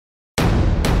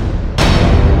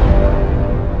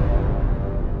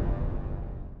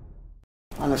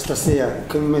Anastasia,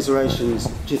 commiserations.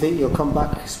 Do you think you'll come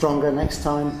back stronger next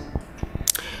time?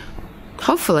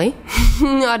 Hopefully.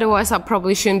 Otherwise I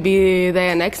probably shouldn't be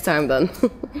there next time then.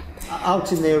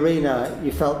 Out in the arena,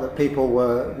 you felt that people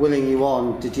were willing you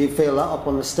on. Did you feel that up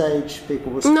on the stage?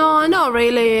 People were supporting? No, not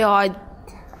really.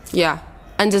 Yeah.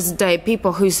 And just the day,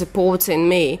 people who supporting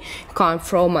me can't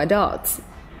throw my darts.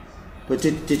 But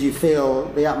did you feel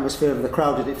the atmosphere of the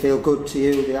crowd? Did it feel good to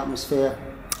you, the atmosphere?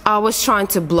 I was trying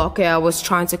to block it. I was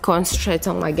trying to concentrate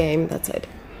on my game. That's it.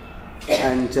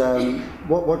 And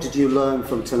what did you learn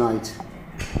from tonight?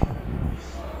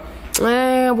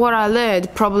 What I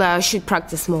learned, probably I should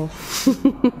practice more.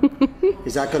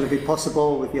 Is that going to be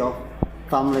possible with your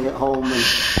family at home?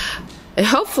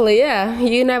 Hopefully, yeah.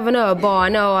 You never know, but I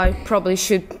know I probably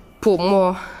should put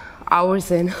more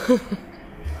hours in.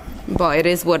 But it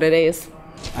is what it is.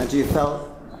 And you felt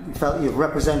you've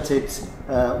represented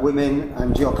women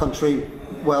and your country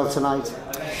well tonight?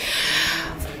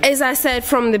 As I said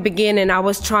from the beginning, I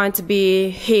was trying to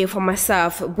be here for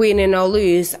myself, win or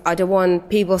lose. I don't want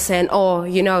people saying, oh,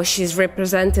 you know, she's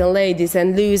representing ladies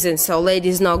and losing, so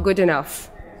ladies not good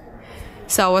enough.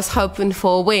 So I was hoping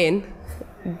for a win,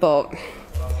 but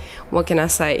what can I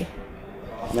say?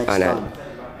 Next time.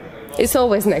 It's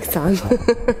always next time.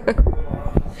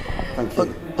 Thank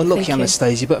you. Unlucky,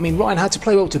 Anastasia, but I mean, Ryan had to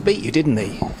play well to beat you, didn't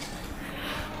he?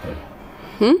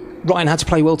 Ryan had to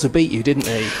play well to beat you, didn't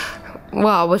he? Well,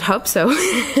 I would hope so.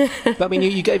 But I mean,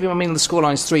 you gave him, I mean, the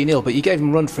scoreline's 3-0, but you gave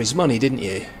him a run for his money, didn't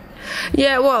you?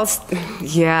 Yeah, well,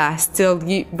 yeah, still,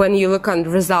 when you look on the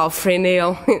result,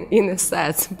 3-0 in a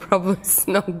set, probably it's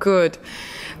not good.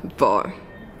 But,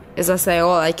 as I say,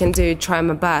 all I can do is try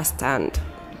my best. And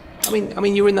I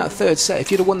mean, you were in that third set.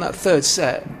 If you'd have won that third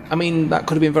set, I mean, that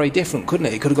could have been very different, couldn't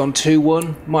it? It could have gone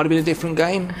 2-1, might have been a different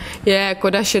game. Yeah,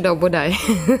 could I, should have, would I?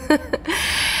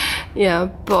 Yeah,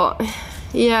 but...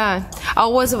 yeah, I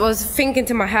was thinking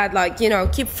to my head, like, you know,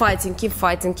 keep fighting,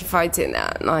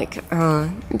 and like,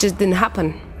 it just didn't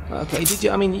happen. Okay, did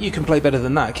you? I mean, you can play better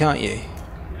than that, can't you?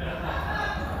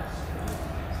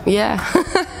 Yeah.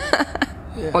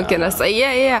 What can I say?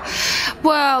 Yeah.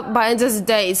 Well, by the end of the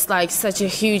day, it's like such a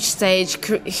huge stage,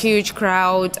 huge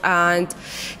crowd, and,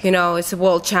 you know, it's a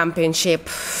world championship.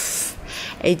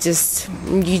 You just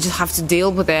have to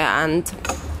deal with it, and,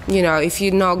 you know, if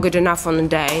you're not good enough on the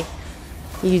day,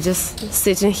 you just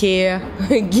sitting here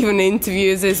giving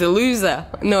interviews as a loser,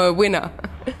 no a winner.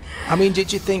 I mean,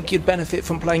 did you think you'd benefit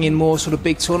from playing in more sort of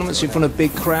big tournaments in front of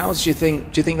big crowds? Do you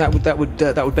think that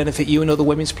would benefit you and other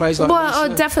women's players like well,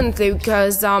 this? Definitely,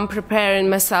 because I'm preparing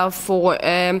myself for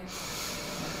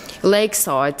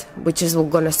Lakeside, which is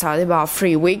going to start in about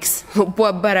 3 weeks.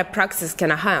 What better practice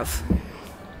can I have?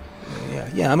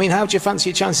 Yeah. I mean, how do you fancy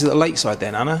your chances at Lakeside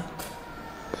then, Anna?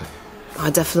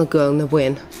 I'm definitely going to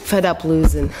win. Fed up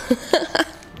losing.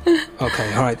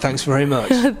 Okay, all right, thanks very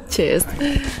much. Cheers.